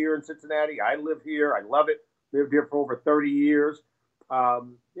people here in Cincinnati. I live here. I love it. Lived here for over 30 years.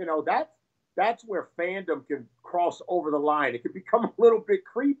 That's where fandom can cross over the line. It can become a little bit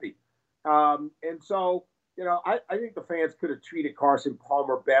creepy. And so, I think the fans could have treated Carson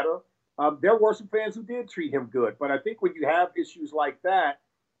Palmer better. There were some fans who did treat him good. But I think when you have issues like that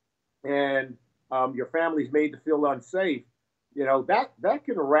and your family's made to feel unsafe, that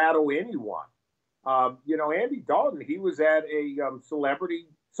can rattle anyone. Andy Dalton, he was at a celebrity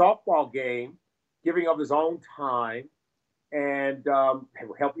softball game, giving of his own time and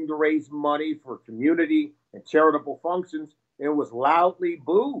helping to raise money for community and charitable functions, and was loudly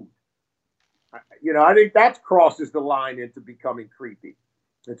booed. I think that crosses the line into becoming creepy.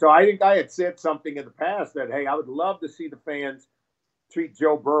 And so I think I had said something in the past that, hey, I would love to see the fans treat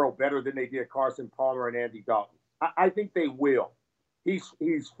Joe Burrow better than they did Carson Palmer and Andy Dalton. I think they will. He's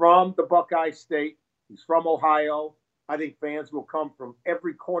from the Buckeye State. He's from Ohio. I think fans will come from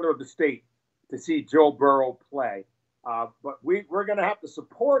every corner of the state to see Joe Burrow play. But we're going to have to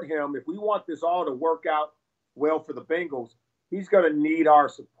support him if we want this all to work out well for the Bengals. He's going to need our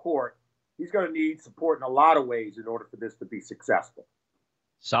support. He's going to need support in a lot of ways in order for this to be successful.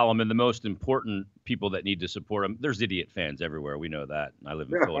 Solomon, the most important people that need to support him, there's idiot fans everywhere. We know that. I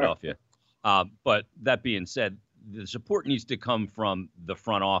live in Philadelphia. But that being said, the support needs to come from the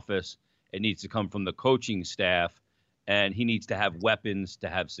front office. It needs to come from the coaching staff. And he needs to have weapons to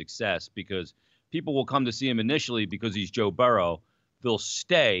have success, because people will come to see him initially because he's Joe Burrow. They'll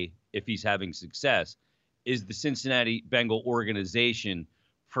stay if he's having success. Is the Cincinnati Bengal organization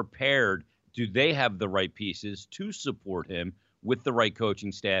prepared? Do they have the right pieces to support him with the right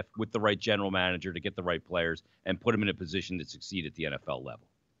coaching staff, with the right general manager to get the right players and put him in a position to succeed at the NFL level?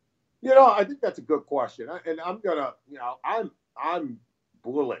 I think that's a good question. And I'm going to, I'm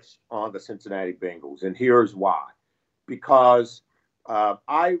bullish on the Cincinnati Bengals. And here's why. Because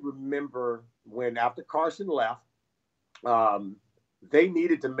I remember when after Carson left, they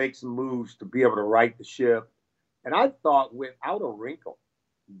needed to make some moves to be able to right the ship. And I thought without a wrinkle,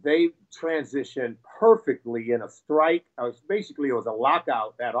 they transitioned perfectly in a strike. Basically, it was a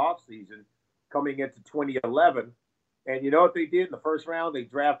lockout that offseason coming into 2011. And you know what they did in the first round? They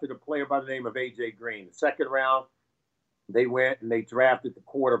drafted a player by the name of A.J. Green. The second round, they went and they drafted the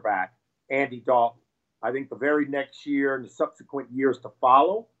quarterback, Andy Dalton. I think the very next year and the subsequent years to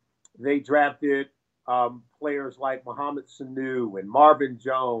follow, they drafted players like Mohamed Sanu and Marvin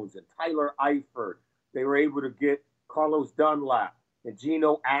Jones and Tyler Eifert. They were able to get Carlos Dunlap and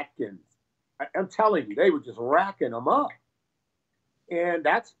Geno Atkins. I'm telling you, they were just racking them up. And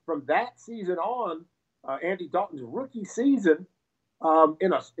that's from that season on, Andy Dalton's rookie season,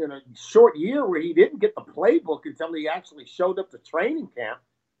 in a short year where he didn't get the playbook until he actually showed up to training camp,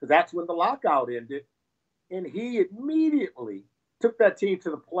 because that's when the lockout ended. And he immediately took that team to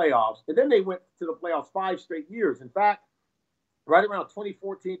the playoffs. And then they went to the playoffs 5 straight years. In fact, right around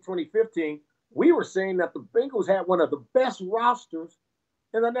 2014, 2015, we were saying that the Bengals had one of the best rosters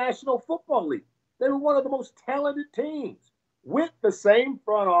in the National Football League. They were one of the most talented teams with the same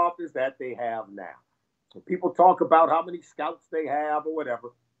front office that they have now. When people talk about how many scouts they have or whatever,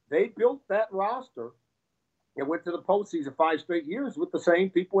 they built that roster and went to the postseason 5 straight years with the same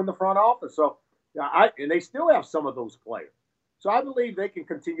people in the front office. So, and they still have some of those players. So I believe they can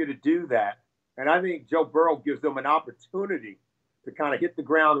continue to do that. And I think Joe Burrow gives them an opportunity to kind of hit the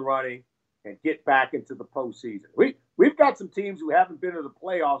ground running and get back into the postseason. We've got some teams who haven't been to the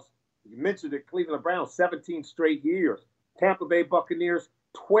playoffs. You mentioned it, Cleveland Browns, 17 straight years. Tampa Bay Buccaneers,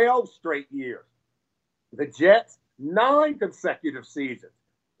 12 straight years. The Jets, 9 consecutive seasons.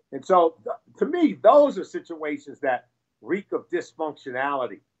 And so, to me, those are situations that reek of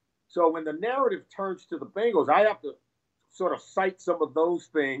dysfunctionality. So when the narrative turns to the Bengals, I have to sort of cite some of those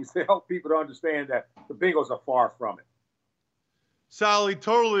things to help people to understand that the Bengals are far from it. Sally,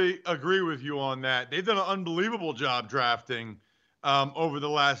 totally agree with you on that. They've done an unbelievable job drafting over the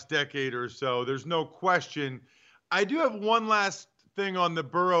last decade or so. There's no question. I do have one last thing on the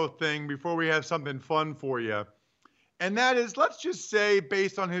Burrow thing before we have something fun for you. And that is, let's just say,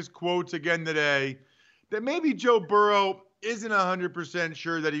 based on his quotes again today, that maybe Joe Burrow isn't 100%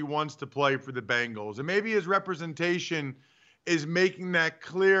 sure that he wants to play for the Bengals. And maybe his representation is making that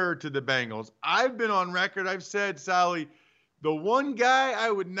clear to the Bengals. I've been on record. I've said, Sally, the one guy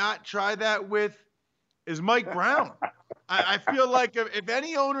I would not try that with is Mike Brown. I feel like if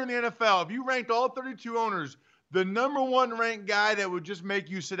any owner in the NFL, if you ranked all 32 owners, the number one ranked guy that would just make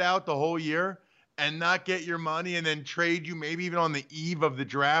you sit out the whole year and not get your money and then trade you maybe even on the eve of the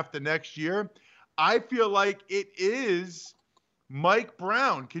draft the next year, I feel like it is Mike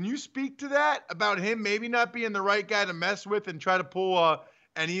Brown. Can you speak to that about him maybe not being the right guy to mess with and try to pull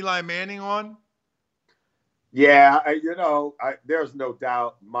an Eli Manning on? Yeah, there's no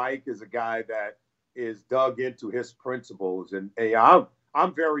doubt Mike is a guy that is dug into his principles. And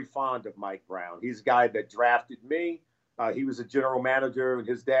I'm very fond of Mike Brown. He's a guy that drafted me. He was a general manager, and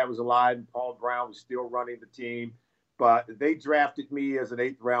his dad was alive, and Paul Brown was still running the team. But they drafted me as an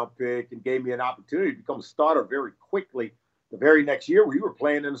 8th-round pick and gave me an opportunity to become a starter very quickly. The very next year, we were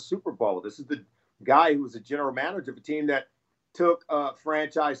playing in a Super Bowl. This is the guy who was a general manager of a team that took a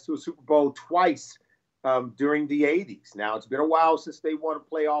franchise to a Super Bowl twice during the 80s. Now, it's been a while since they won a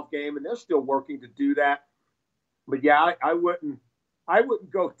playoff game, and they're still working to do that. But, yeah, I wouldn't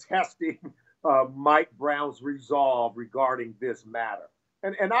go testing Mike Brown's resolve regarding this matter.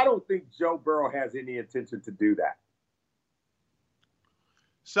 And I don't think Joe Burrow has any intention to do that.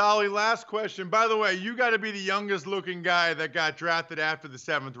 Sally, last question. By the way, you got to be the youngest looking guy that got drafted after the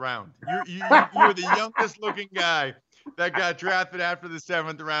 7th round. You're the youngest looking guy that got drafted after the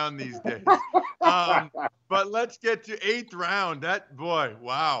 7th round these days. But let's get to 8th round. That, boy,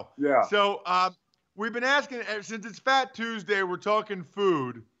 wow. Yeah. So we've been asking, since it's Fat Tuesday, we're talking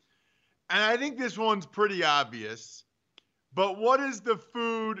food. And I think this one's pretty obvious. But what is the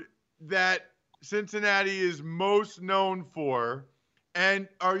food that Cincinnati is most known for? And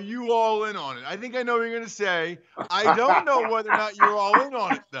are you all in on it? I think I know what you're going to say. I don't know whether or not you're all in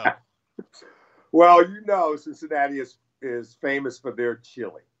on it, though. Well, Cincinnati is famous for their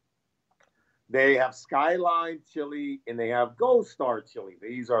chili. They have Skyline chili and they have Gold Star chili.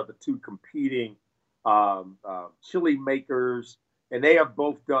 These are the two competing chili makers, and they have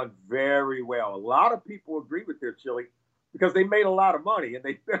both done very well. A lot of people agree with their chili because they made a lot of money and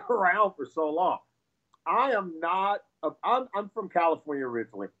they've been around for so long. I'm from California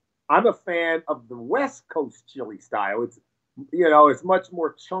originally. I'm a fan of the West Coast chili style. It's much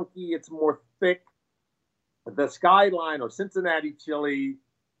more chunky. It's more thick. The Skyline or Cincinnati chili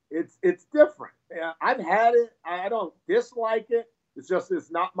It's different. I've had it. I don't dislike it. It's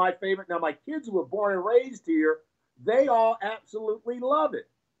not my favorite. Now, my kids who were born and raised here, they all absolutely love it.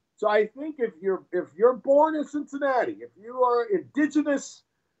 So I think if you're born in Cincinnati, if you are indigenous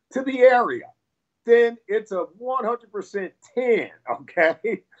to the area, then it's a 100% 10,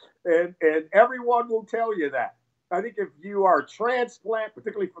 okay? And everyone will tell you that. I think if you are a transplant,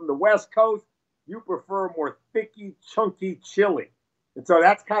 particularly from the West Coast, you prefer more thicky, chunky chili. And so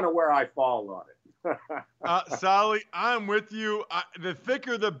that's kind of where I fall on it. Sally, I'm with you. The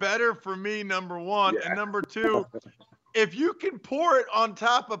thicker, the better for me, number one. Yeah. And number two, if you can pour it on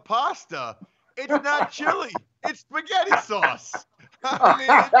top of pasta, it's not chili. It's spaghetti sauce. I mean,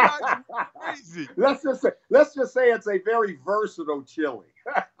 it's not crazy. Let's just say it's a very versatile chili.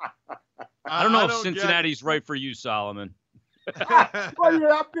 I don't know if Cincinnati's right for you, Solomon. Well,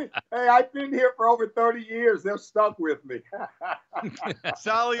 yeah, I've been here for over 30 years. They're stuck with me.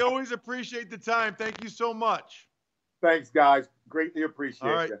 Sally, always appreciate the time. Thank you so much. Thanks, guys. Greatly appreciate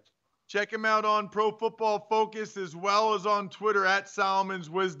it. All right. Check him out on Pro Football Focus as well as on Twitter at Solomon's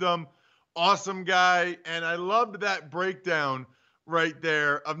Wisdom. Awesome guy. And I loved that breakdown right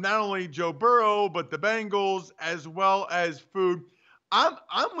there of not only Joe Burrow, but the Bengals as well as food. I'm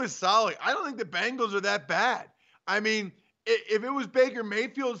with Solly. I don't think the Bengals are that bad. I mean, if it was Baker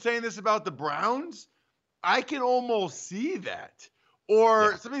Mayfield saying this about the Browns, I can almost see that.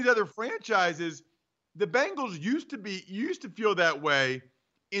 Or some of these other franchises, the Bengals used to feel that way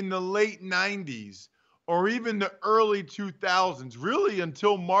in the late 90s or even the early 2000s, really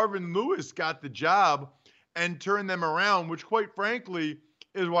until Marvin Lewis got the job and turned them around, which quite frankly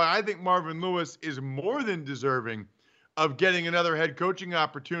is why I think Marvin Lewis is more than deserving of getting another head coaching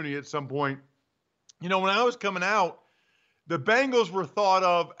opportunity at some point. You know, when I was coming out, the Bengals were thought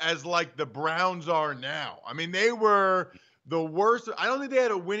of as like the Browns are now. I mean, they were the worst. I don't think they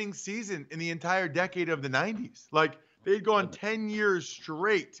had a winning season in the entire decade of the 90s. Like, they'd gone 10 years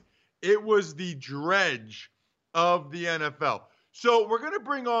straight. It was the dredge of the NFL. So we're going to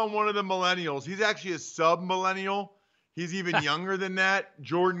bring on one of the millennials. He's actually a sub-millennial. He's even younger than that,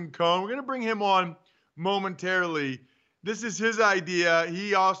 Jordan Cohn. We're going to bring him on momentarily. This is his idea.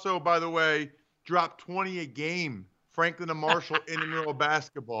 He also, by the way, dropped 20 a game. Franklin and Marshall intramural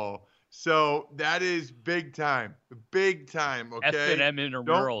basketball. So that is big time. Big time, okay? F&M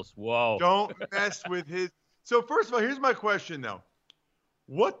intramurals. Whoa. Don't mess with his. So first of all, here's my question, though.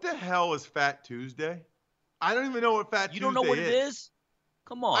 What the hell is Fat Tuesday? I don't even know what Fat Tuesday is. You don't know what it is?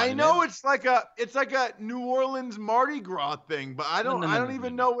 Come on. I know it's like a New Orleans Mardi Gras thing, but I don't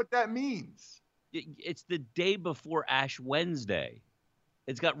even know what that means. It's the day before Ash Wednesday.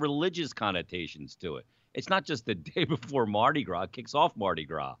 It's got religious connotations to it. It's not just the day before Mardi Gras. It kicks off Mardi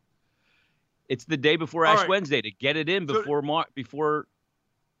Gras. It's the day before Ash Wednesday to get it in before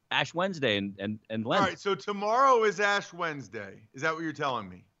Ash Wednesday and Lent. All right, so tomorrow is Ash Wednesday. Is that what you're telling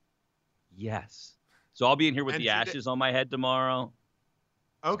me? Yes. So I'll be in here with the ashes on my head tomorrow.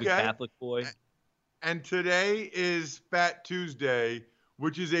 Okay. Good Catholic boy. And today is Fat Tuesday,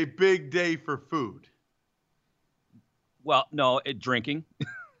 which is a big day for food. Well, no, drinking.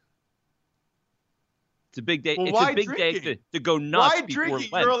 It's a big day. Well, it's a big day to go nuts. Why drinking?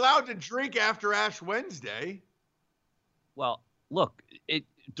 Lent. You're allowed to drink after Ash Wednesday. Well, look,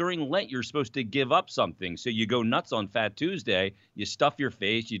 during Lent, you're supposed to give up something. So you go nuts on Fat Tuesday. You stuff your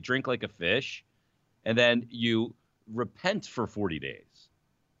face. You drink like a fish. And then you repent for 40 days.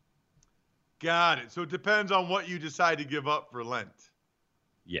 Got it. So it depends on what you decide to give up for Lent.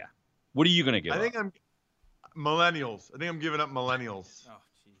 Yeah. What are you going to give up? I think I'm millennials. I think I'm giving up millennials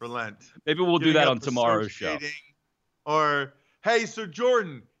for Lent. Maybe we'll do that on tomorrow's show. Or, hey, so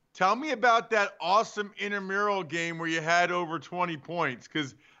Jordan, tell me about that awesome intramural game where you had over 20 points,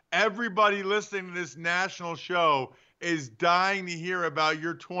 because everybody listening to this national show is dying to hear about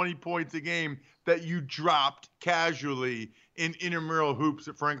your 20 points a game that you dropped casually in intramural hoops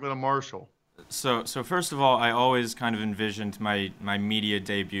at Franklin and Marshall. So first of all, I always kind of envisioned my media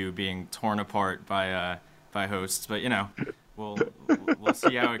debut being torn apart by hosts, but you know, we'll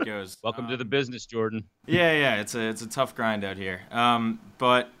see how it goes. Welcome to the business, Jordan. Yeah, it's a tough grind out here.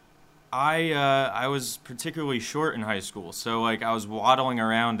 But I was particularly short in high school, so like I was waddling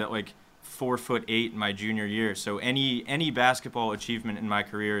around at like 4'8" my junior year. So any basketball achievement in my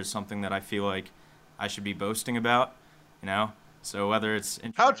career is something that I feel like I should be boasting about, you know. So whether it's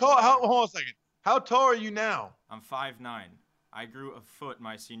hold on a second. How tall are you now? I'm 5'9". I grew a foot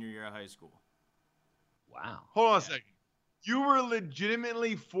my senior year of high school. Wow. Hold on a second. You were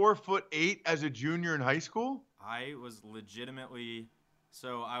legitimately 4'8" as a junior in high school? I was legitimately.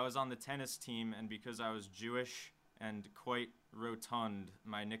 So I was on the tennis team, and because I was Jewish and quite rotund,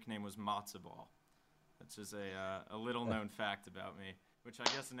 my nickname was Matzo Ball. Which is a little known fact about me, which I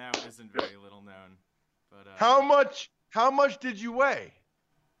guess now isn't very little known. But how much did you weigh?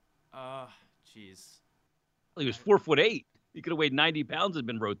 Jeez. Well, he was 4'8". He could have weighed 90 pounds and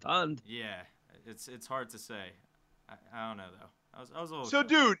been rotund. Yeah, it's hard to say. I don't know though. I was a little. So,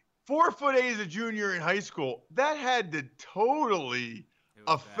 dude, 4'8" as a junior in high school, that had to totally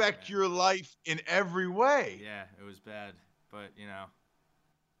affect your life in every way. Yeah, it was bad, but you know.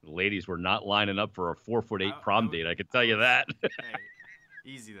 The ladies were not lining up for a 4'8" prom date. I can tell you that. Hey,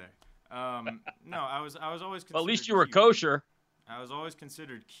 easy there. No, I was always. Well, at least you were kosher. I was always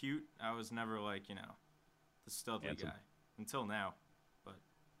considered cute. I was never like the studly guy until now. But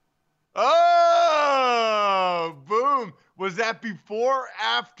oh, boom! Was that before or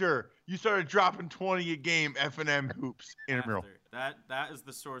after you started dropping 20 a game F&M hoops intramural? That is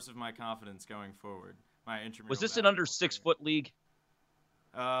the source of my confidence going forward. My intramural. Was this an under 6 foot league?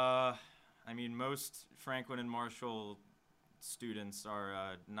 I mean, most Franklin and Marshall students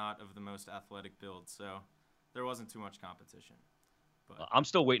are not of the most athletic build, so there wasn't too much competition. But I'm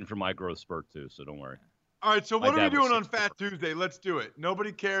still waiting for my growth spurt too, so don't worry. All right, so what are we doing on Fat Tuesday? Let's do it.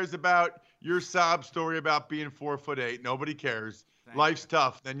 Nobody cares about your sob story about being 4'8". Nobody cares. Life's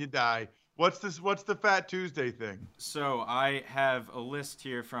tough, then you die. What's the Fat Tuesday thing? So I have a list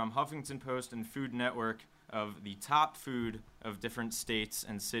here from Huffington Post and Food Network of the top food of different states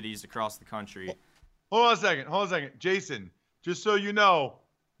and cities across the country. Hold on a second. Jason, just so you know,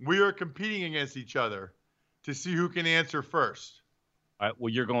 we are competing against each other to see who can answer first. All right,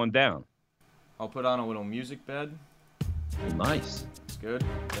 well, you're going down. I'll put on a little music bed. Oh, nice. It's good.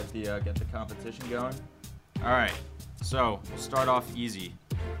 Get the competition going. All right, so we'll start off easy.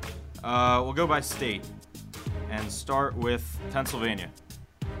 We'll go by state and start with Pennsylvania.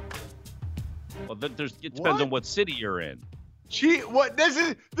 Well, it depends on what city you're in. What? This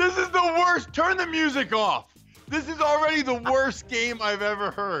is the worst. Turn the music off. This is already the worst game I've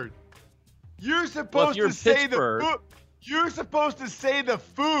ever heard. You're supposed to say the food. You're supposed to say the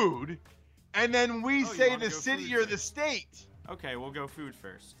food, and then we say the city or the state. Okay, we'll go food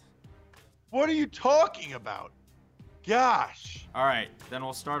first. What are you talking about? Gosh. All right, then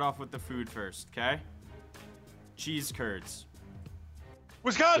we'll start off with the food first, okay? Cheese curds.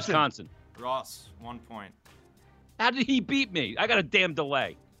 Wisconsin. Ross, 1 point. How did he beat me? I got a damn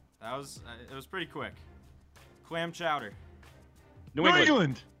delay. It was pretty quick. Clam chowder. New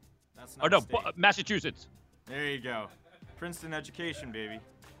England. That's not Massachusetts. There you go. Princeton education, baby.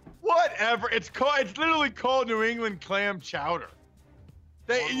 Whatever. It's literally called New England clam chowder.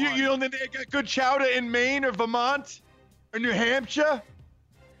 You don't think they got good chowder in Maine or Vermont or New Hampshire?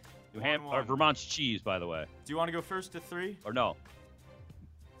 Vermont's cheese, by the way. Do you want to go first to 3? Or no?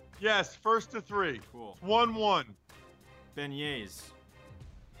 Yes, first to 3. Cool. 1-1. Beignets.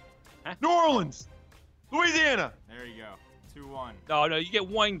 Huh? New Orleans. Louisiana. There you go. 2-1. No, you get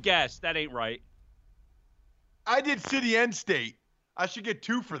one guess. That ain't right. I did city and state. I should get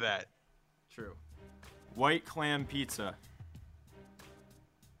 2 for that. True. White clam pizza.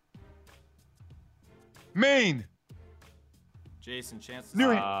 Maine. Jason, chances. New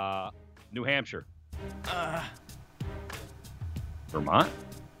Hampshire. Vermont.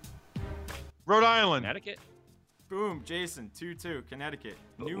 Rhode Island. Connecticut. Boom, Jason. 2-2. Connecticut.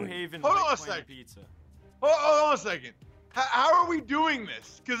 New Haven. Hold on white a clam second. Pizza. Hold on a second. How are we doing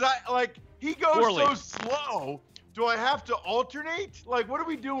this? Because he goes Poorly. so slow. Do I have to alternate? What are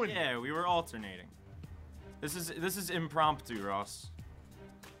we doing? Yeah, we were alternating. This is impromptu, Ross.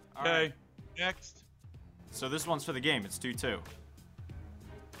 All okay. Right. Next. So this one's for the game. It's 2-2.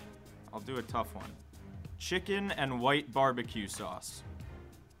 I'll do a tough one. Chicken and white barbecue sauce.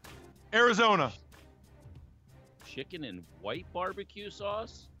 Arizona. Chicken and white barbecue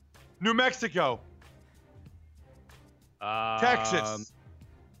sauce. New Mexico. Texas.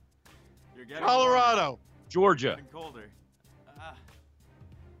 You're getting Colorado. Warmer. Georgia. Getting colder.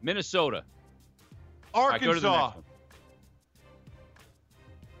 Minnesota. Arkansas. Right, go to the next one.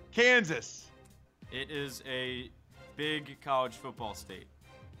 Kansas. It is a big college football state.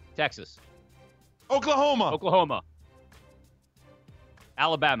 Texas. Oklahoma.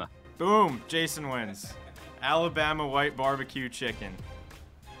 Alabama. Boom. Jason wins. Alabama white barbecue chicken.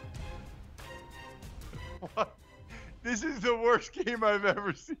 What? This is the worst game I've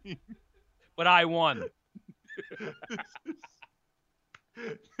ever seen. But I won.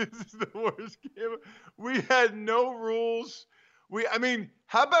 This is the worst game. We had no rules.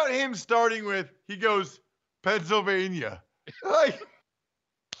 How about him starting with, he goes, Pennsylvania.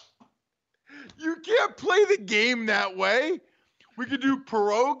 You can't play the game that way. We could do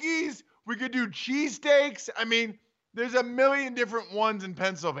pierogies. We could do cheesesteaks. There's a million different ones in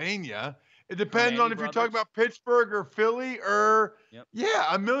Pennsylvania. It depends Andy on if you're talking Brothers? about Pittsburgh or Philly or Yep.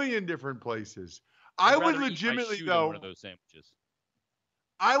 yeah, a million different places. I'd I would rather eat my legitimately shoe than though. one of those sandwiches.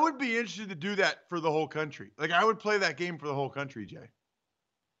 I would be interested to do that for the whole country. Like I would play that game for the whole country, Jay.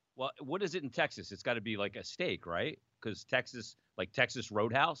 Well, what is it in Texas? It's got to be like a steak, right? Because Texas, like Texas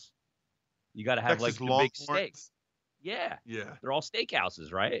Roadhouse, you got to have Texas like the big steak. Longhorns. Yeah, Yeah. they're all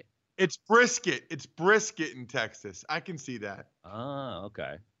steakhouses, right? It's brisket. It's brisket in Texas. I can see that. Oh,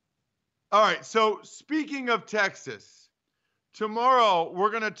 okay. All right. So speaking of Texas, tomorrow we're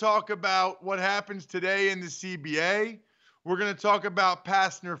going to talk about what happens today in the CBA. We're going to talk about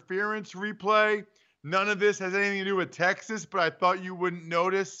pass interference replay. None of this has anything to do with Texas, but I thought you wouldn't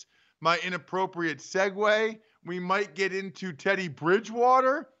notice my inappropriate segue. We might get into Teddy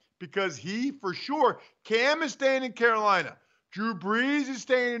Bridgewater because he, for sure, Cam is staying in Carolina. Drew Brees is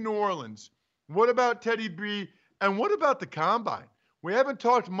staying in New Orleans. What about Teddy B? And what about the Combine? We haven't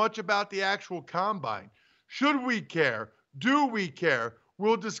talked much about the actual Combine. Should we care? Do we care?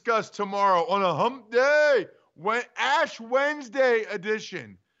 We'll discuss tomorrow on a hump day, Ash Wednesday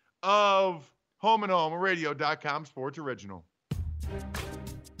edition of Home and Home, a radio.com sports original.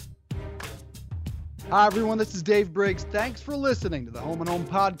 Hi, everyone. This is Dave Briggs. Thanks for listening to the Home and Home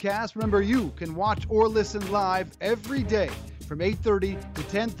podcast. Remember, you can watch or listen live every day from 8:30 to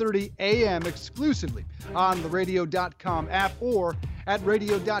 10:30 a.m. exclusively on the radio.com app or at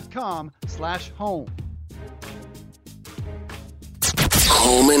radio.com/home.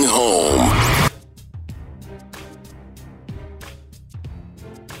 Home and Home.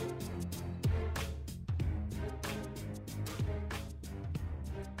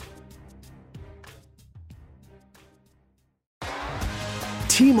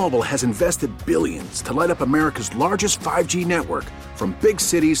 T-Mobile has invested billions to light up America's largest 5G network, from big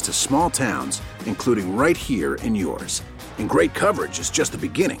cities to small towns, including right here in yours. And great coverage is just the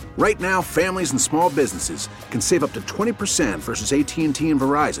beginning. Right now, families and small businesses can save up to 20% versus AT&T and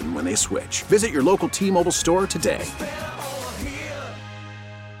Verizon when they switch. Visit your local T-Mobile store today.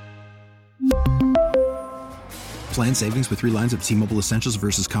 Plan savings with 3 lines of T-Mobile Essentials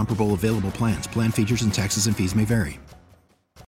versus comparable available plans. Plan features and taxes and fees may vary.